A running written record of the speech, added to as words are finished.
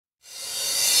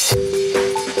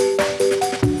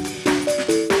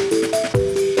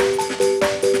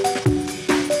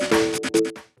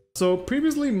So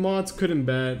previously mods couldn't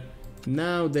bet,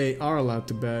 now they are allowed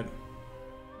to bet.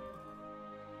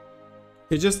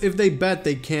 It's just if they bet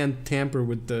they can't tamper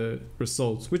with the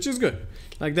results, which is good.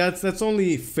 Like that's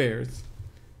only fair.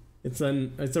 It's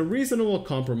a reasonable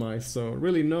compromise, so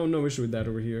really no issue with that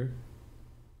over here.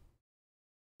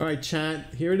 Alright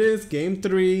chat, here it is, game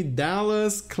 3,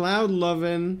 Dalus,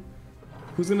 Lubin.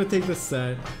 Who's gonna take the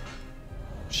set?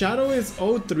 Shadow is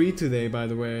 0-3 today, by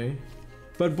the way.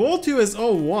 But Boltio is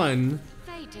 0-1.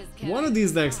 One of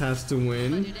these decks has to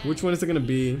win. Which one is it gonna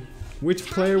be? Which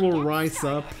player will rise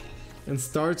up and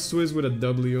start Swizz with a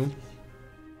W?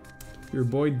 Your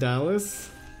boy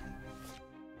Dalus.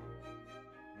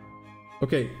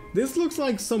 Okay, this looks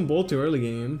like some Boltio early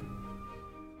game.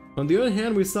 On the other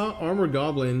hand, we saw Armor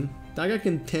Goblin. That guy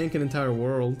can tank an entire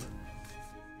world.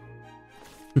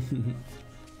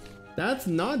 That's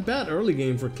not bad early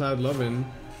game for Lubin.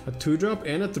 A 2-drop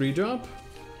and a 3-drop?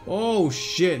 Oh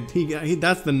shit,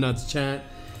 that's the nuts, chat.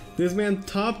 This man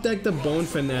top decked the Bone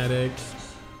Fanatic.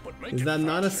 Is that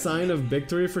not a sign of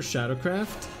victory for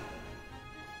Shadowcraft?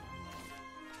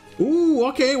 Ooh,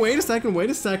 okay, wait a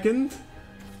second.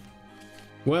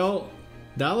 Well,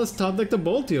 Dallas top decked the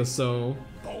Boltio, so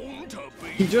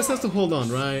he just has to hold on,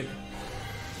 right?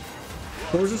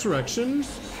 Force Resurrection?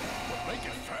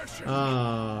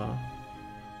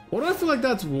 What do I feel like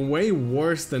that's way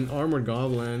worse than Armored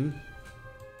Goblin?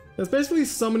 That's basically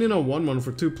summoning a 1-1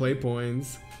 for 2 play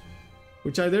points,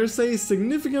 which I dare say is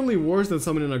significantly worse than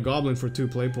summoning a Goblin for 2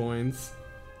 play points.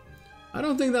 I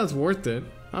don't think that's worth it.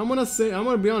 I'm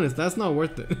gonna be honest, that's not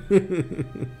worth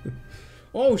it.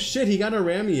 Oh shit, he got a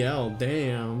Ramiel,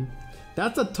 damn.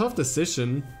 That's a tough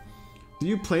decision. Do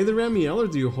you play the Ramiel or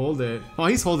do you hold it? Oh,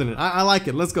 he's holding it. I like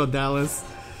it. Let's go, Dallas.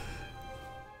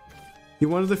 He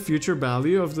wanted the future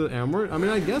value of the armor? I mean,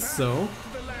 I guess so.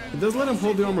 It does let him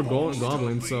hold the armor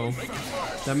goblin, so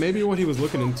that may be what he was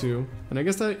looking into. And I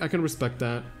guess I can respect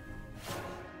that.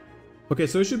 Okay,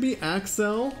 so it should be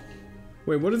Axel.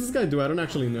 Wait, what does this guy do? I don't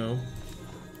actually know.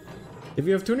 If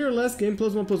you have 20 or less, gain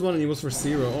 +1/+1 and evils for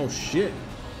 0. Oh shit.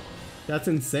 That's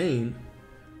insane.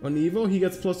 On Evo, he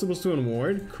gets +2/+2 on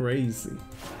ward? Crazy.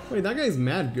 Wait, that guy's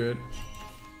mad good.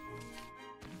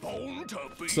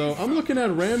 So I'm looking at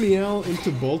Ramiel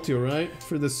into Boltio, right?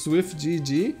 For the Swift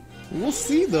GG. We'll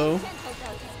see though.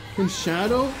 Can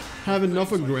Shadow have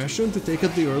enough aggression to take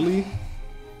out the early?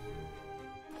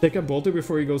 Take out Boltio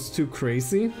before he goes too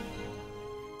crazy?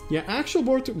 Yeah, actual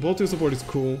Boltio support is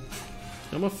cool.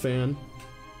 I'm a fan.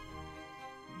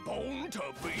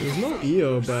 There's no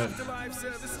EO, but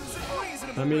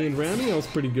I mean, Ramiel's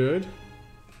pretty good.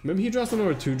 Maybe he drops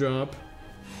another 2-drop.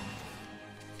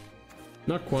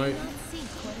 Not quite.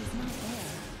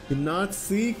 Do not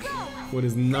seek what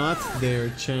is not there,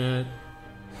 chat.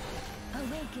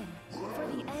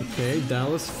 Okay,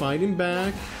 Dallas fighting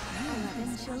back.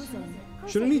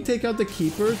 Shouldn't he take out the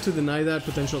Keeper to deny that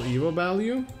potential Evo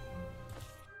value?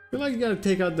 I feel like you gotta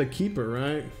take out the Keeper,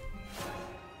 right?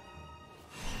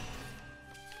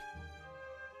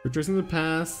 Retracing the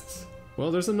past.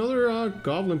 Well, there's another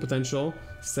Goblin potential.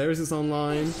 Ceres is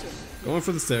online. Going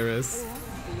for the Ceres.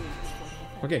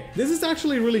 Okay, this is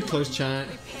actually really close, chat.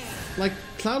 Like,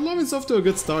 Lubin's off to a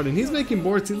good start, and he's making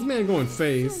boards. This man going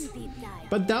phase.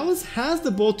 But Dallas has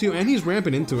the Boltio, and he's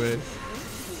ramping into it.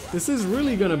 This is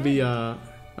really gonna be a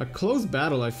close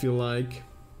battle, I feel like.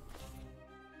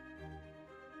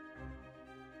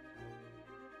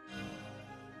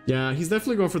 Yeah, he's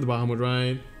definitely going for the Bahamut,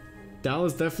 right?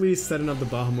 Dallas definitely setting up the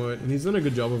Bahamut, and he's done a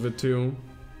good job of it too.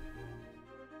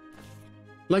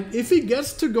 Like, if he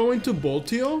gets to go into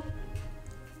Boltio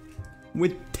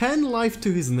with 10 life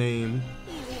to his name,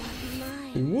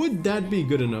 would that be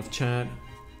good enough, chat?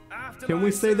 Can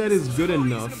we say that is good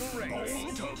enough?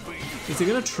 Is he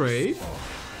gonna trade?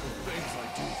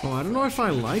 Oh, I don't know if I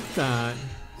like that.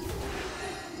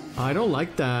 I don't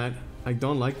like that. I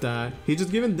don't like that. He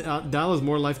just given Dallas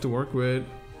more life to work with.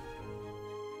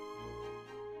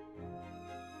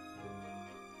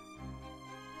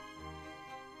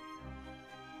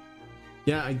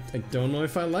 Yeah, I don't know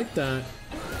if I like that.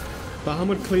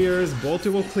 Bahamut clears,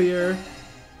 Boltio will clear.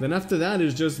 Then after that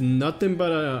is just nothing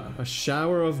but a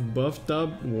shower of buffed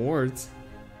up wards.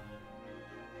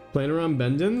 Playing around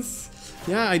Bendens?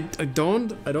 Yeah, I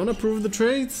don't approve of the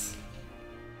trades.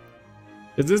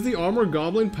 Is this the Armor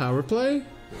Goblin power play?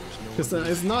 Because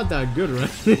it's not that good, right?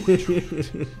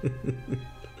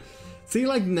 See,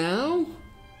 like now?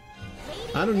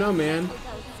 I don't know, man.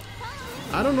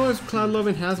 I don't know if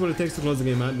Lubin has what it takes to close the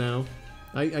game out now.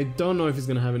 I don't know if he's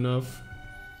gonna have enough.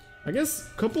 I guess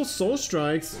a couple soul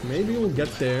strikes. Maybe we'll get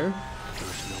there.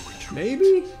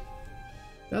 Maybe?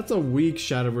 That's a weak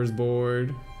Shadowverse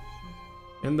board.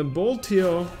 And the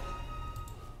Boltio.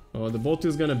 Oh, the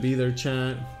Boltio's gonna be there,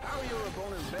 chat.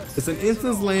 It's an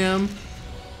instant slam.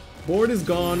 Board is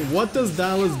gone. What does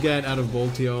Dalus get out of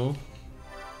Boltio?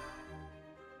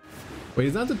 Wait,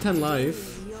 he's not to 10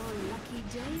 life.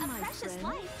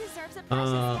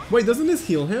 Wait, doesn't this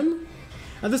heal him?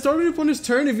 At the start of your opponent's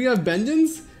turn, if you have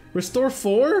Vengeance, restore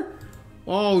 4?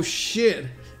 Oh shit.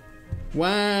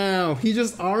 Wow, he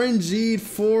just RNG'd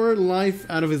 4 life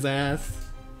out of his ass.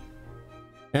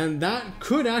 And that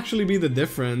could actually be the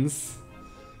difference.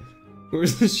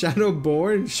 Where's the Shadow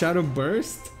Board? Shadow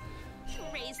Burst?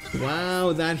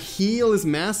 Wow, that heal is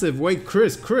massive. Wait,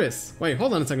 Chris. Wait,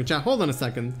 hold on a second, chat. Hold on a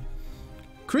second.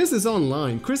 Chris is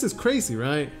online. Chris is crazy,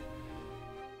 right?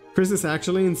 Chris is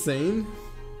actually insane.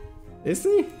 Is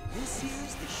he?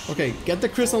 Okay, get the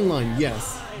Chris online.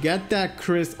 Yes, get that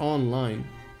Chris online.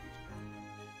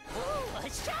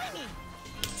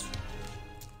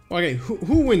 Okay,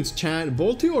 who wins, chat?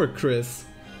 Boltio or Chris?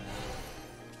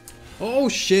 Oh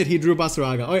shit, he drew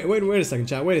Basaraga. Okay, wait a second,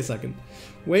 chat. Wait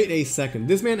a second.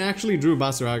 This man actually drew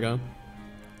Basaraga.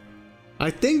 I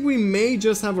think we may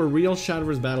just have a real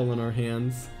Shadowverse battle in our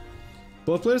hands.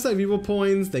 Both players have evil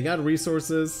points, they got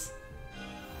resources.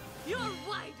 You're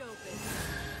wide open.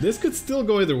 This could still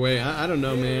go either way. I don't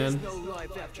know, man.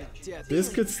 This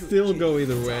could still go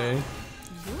either way.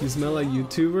 You smell like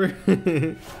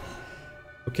YouTuber?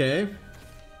 Okay.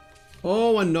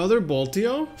 Oh, another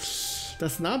Boltio?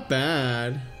 That's not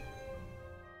bad.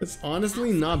 It's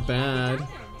honestly not bad.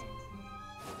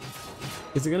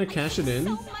 Is he gonna cash it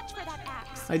in?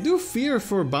 I do fear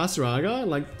for Basaraga.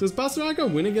 Like, does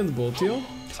Basaraga win against Boltio?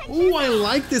 Ooh, I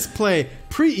like this play.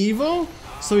 Pre-Evo,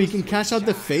 so he can cash out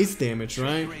the face damage,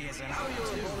 right?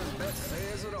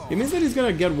 It means that he's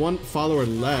gonna get 1 follower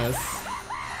less.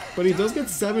 But he does get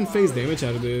 7 face damage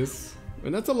out of this.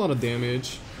 And that's a lot of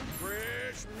damage.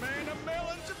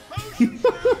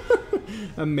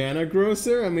 A mana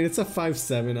grosser? I mean, it's a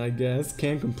 5/7, I guess.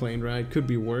 Can't complain, right? Could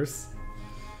be worse.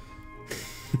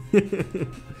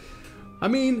 I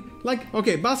mean, like,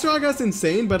 okay, Basaraga's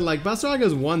insane, but like,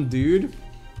 Basaraga's one dude.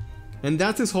 And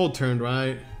that's his whole turn,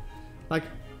 right? Like,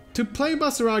 to play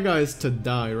Basaraga is to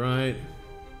die, right?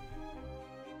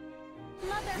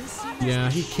 Yeah,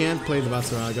 he can't play the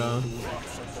Basaraga.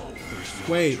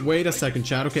 Wait a second,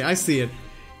 chat. Okay, I see it.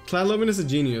 Lubin is a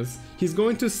genius. He's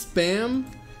going to spam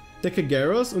the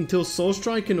Kageros until Soul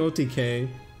Strike and OTK.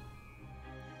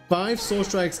 5 Soul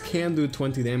Strikes can do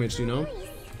 20 damage, you know?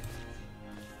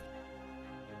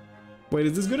 Wait,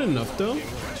 is this good enough though?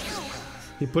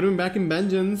 He put him back in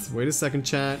Vengeance. Wait a second,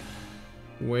 chat.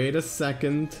 Wait a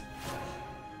second.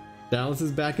 Dalus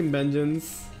is back in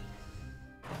Vengeance.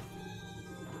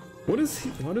 What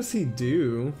does he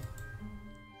do?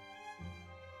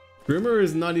 Grimmer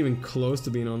is not even close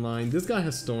to being online. This guy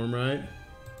has Storm, right?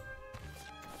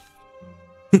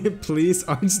 Please,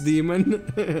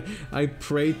 Archdemon. I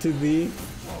pray to thee.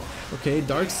 Okay,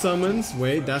 Dark Summons.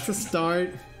 Wait, that's a start.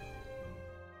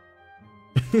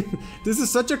 This is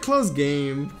such a close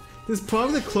game. This is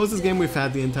probably the closest game we've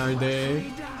had the entire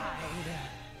day.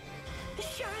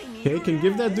 Okay, can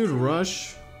give that dude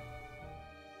Rush.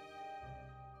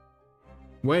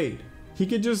 Wait, he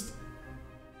could just...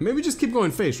 Maybe just keep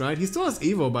going face, right? He still has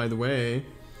Evo, by the way.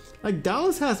 Like,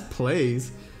 Dalus has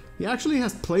plays. He actually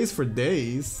has plays for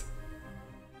days.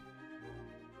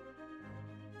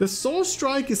 The Soul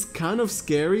Strike is kind of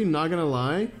scary, not gonna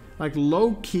lie. Like,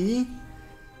 low-key,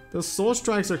 the Soul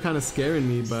Strikes are kind of scaring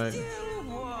me, but...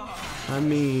 I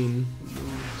mean...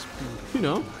 You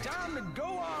know.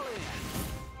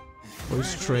 Oh,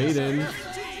 he's trading.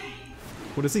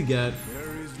 What does he get?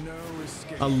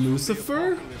 A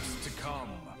Lucifer?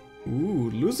 Ooh,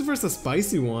 Lucifer's a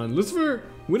spicy one. Lucifer,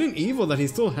 with an evil that he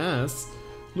still has,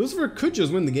 Lucifer could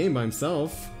just win the game by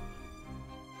himself.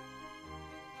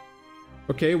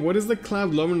 Okay, what is the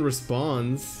Cloud Lubin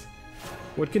response?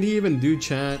 What can he even do,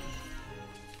 chat?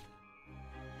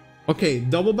 Okay,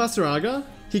 double Basaraga?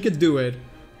 He could do it.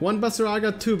 1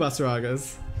 Basaraga, 2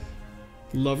 Basaragas.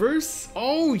 Lovers?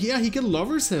 Oh, yeah, he can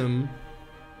Lovers him.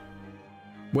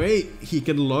 Wait, he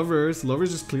can Lovers.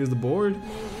 Lovers just clears the board.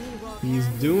 He's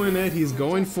doing it. He's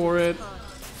going for it.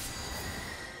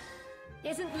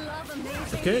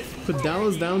 Okay, put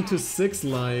Dalus down to 6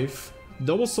 life.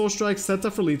 Double Soul Strike sets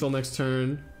up for lethal next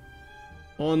turn.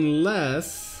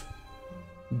 Unless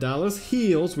Dalus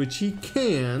heals, which he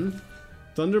can.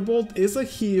 Thunderbolt is a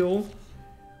heal.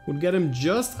 Would get him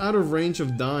just out of range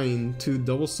of dying to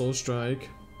double Soul Strike.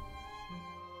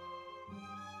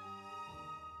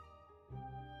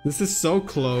 This is so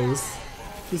close.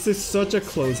 This is such a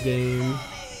close game.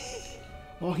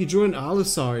 Oh, he drew an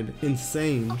Alucard.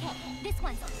 Insane.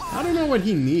 I don't know what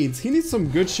he needs. He needs some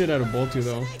good shit out of Boltu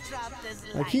though.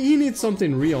 Like he needs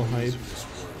something real hype.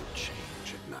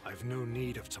 I've no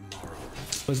need of tomorrow.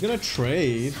 He's gonna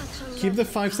trade. Keep the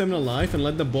 5/7 alive and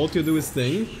let the Boltu do his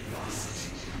thing.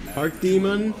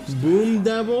 Archdemon, Boom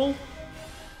Devil.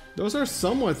 Those are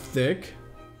somewhat thick.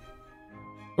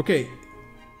 Okay.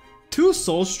 2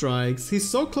 Soul Strikes. He's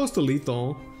so close to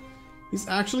lethal. He's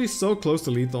actually so close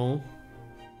to lethal.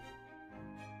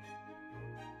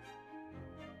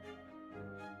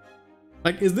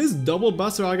 Like, is this double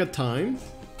Basaraga time?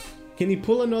 Can he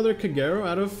pull another Kagero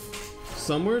out of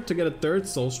somewhere to get a 3rd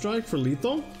Soul Strike for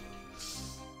lethal?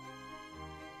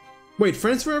 Wait,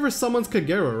 Friends Forever summons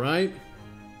Kagero, right?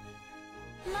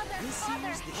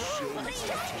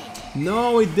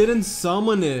 No, it didn't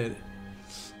summon it.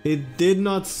 It did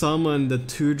not summon the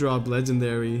 2-drop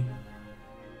legendary.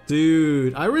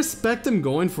 Dude, I respect him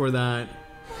going for that.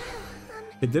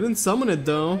 It didn't summon it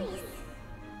though.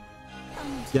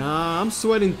 Yeah, I'm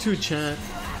sweating too, chat.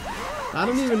 I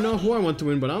don't even know who I want to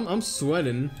win, but I'm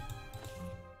sweating.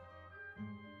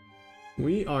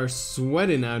 We are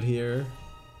sweating out here.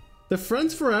 The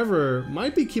Friends Forever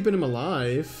might be keeping him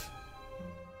alive.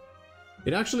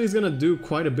 It actually is gonna do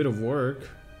quite a bit of work.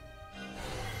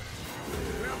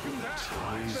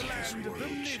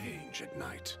 Change at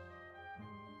night.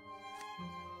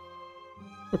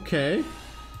 Okay.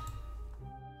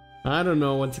 I don't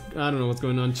know what's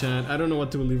going on, chat. I don't know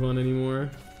what to believe on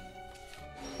anymore.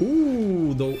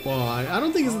 Ooh, I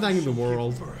don't think he's attacking the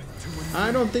world.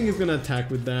 I don't think he's gonna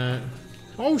attack with that.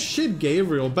 Oh shit,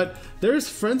 Gabriel, but there's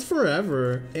Friends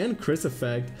Forever and Chris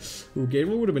Effect. Ooh,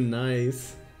 Gabriel would have been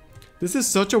nice. This is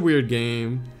such a weird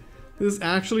game. This is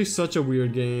actually such a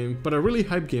weird game, but a really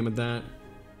hype game at that.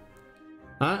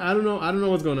 I don't know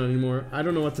what's going on anymore. I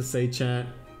don't know what to say, chat.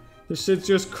 This shit's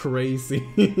just crazy.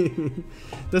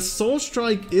 The Soul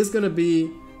Strike is gonna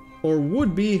be, or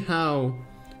would be, how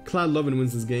Cloud Lubin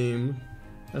wins this game.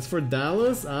 As for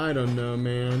Dalus, I don't know,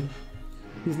 man.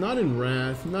 He's not in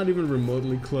Wrath, not even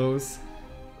remotely close.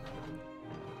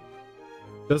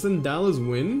 Doesn't Dalus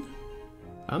win?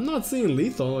 I'm not seeing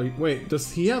lethal. Wait,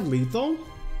 does he have lethal?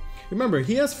 Remember,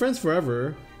 he has Friends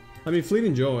Forever. I mean,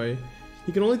 Fleeting Joy.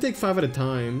 He can only take 5 at a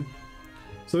time.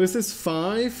 So is this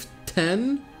 5,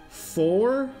 10,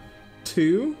 4,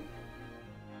 2?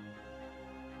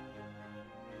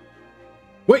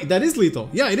 Wait, that is lethal.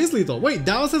 Yeah, it is lethal. Wait,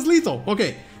 Dalus has lethal.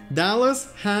 Okay,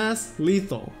 Dalus has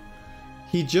lethal.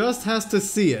 He just has to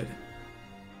see it.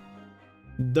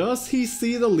 Does he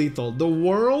see the lethal? The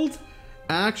world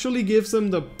actually gives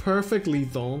him the perfect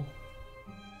lethal.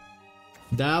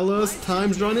 Dalus,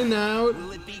 time's running out.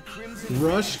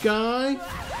 Rush guy.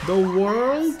 The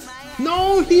world.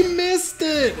 No, he missed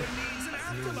it.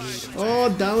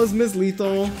 Oh, Dalus missed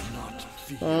lethal.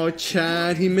 Oh,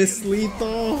 Chad, he missed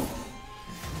lethal.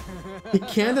 He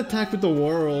can't attack with the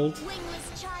world.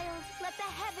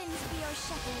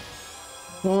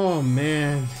 Oh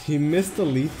man, he missed the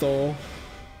lethal.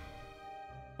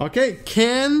 Okay,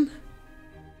 can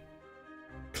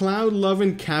Cloud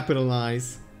Lubin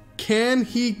capitalize? Can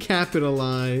he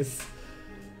capitalize?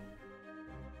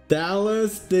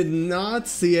 Dalus did not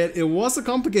see it. It was a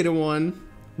complicated one.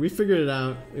 We figured it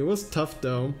out. It was tough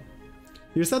though.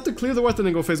 You just have to clear the weapon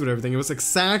and go face with everything. It was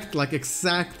exact, like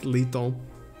exact lethal.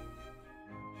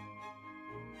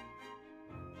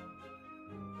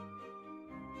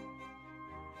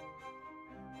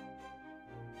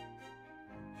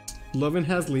 Lubin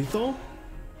has lethal?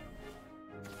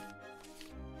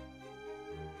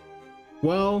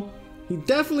 Well, he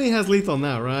definitely has lethal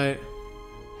now, right?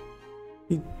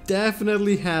 He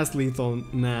definitely has lethal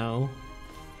now.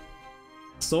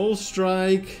 Soul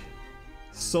Strike,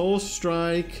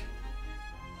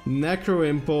 Necro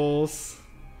Impulse.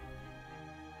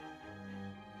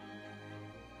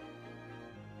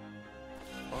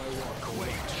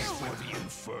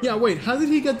 Yeah, wait, how did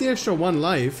he get the extra 1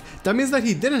 life? That means that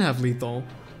he didn't have lethal.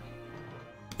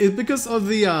 It's because of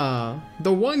the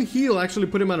 1 heal actually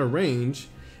put him out of range,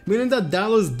 meaning that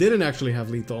Dalus didn't actually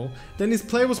have lethal. Then his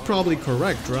play was probably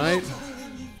correct, right?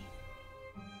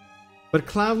 But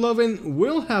Cloud Lubin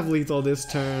will have lethal this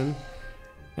turn,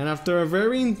 and after a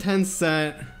very intense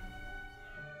set,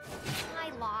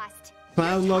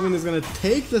 Cloud Lubin is gonna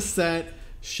take the set.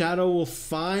 Shadow will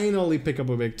finally pick up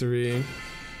a victory.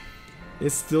 It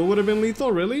still would have been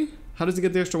lethal, really? How does he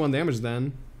get the extra 1 damage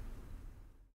then?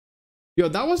 Yo,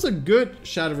 that was a good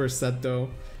Shadowverse set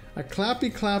though. A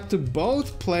clappy clap to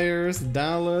both players,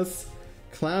 Dalus,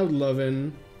 Cloud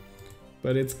Lubin.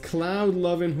 But it's Cloud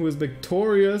Lovin' who is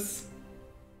victorious.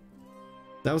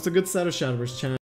 That was a good set of Shadowverse, chat.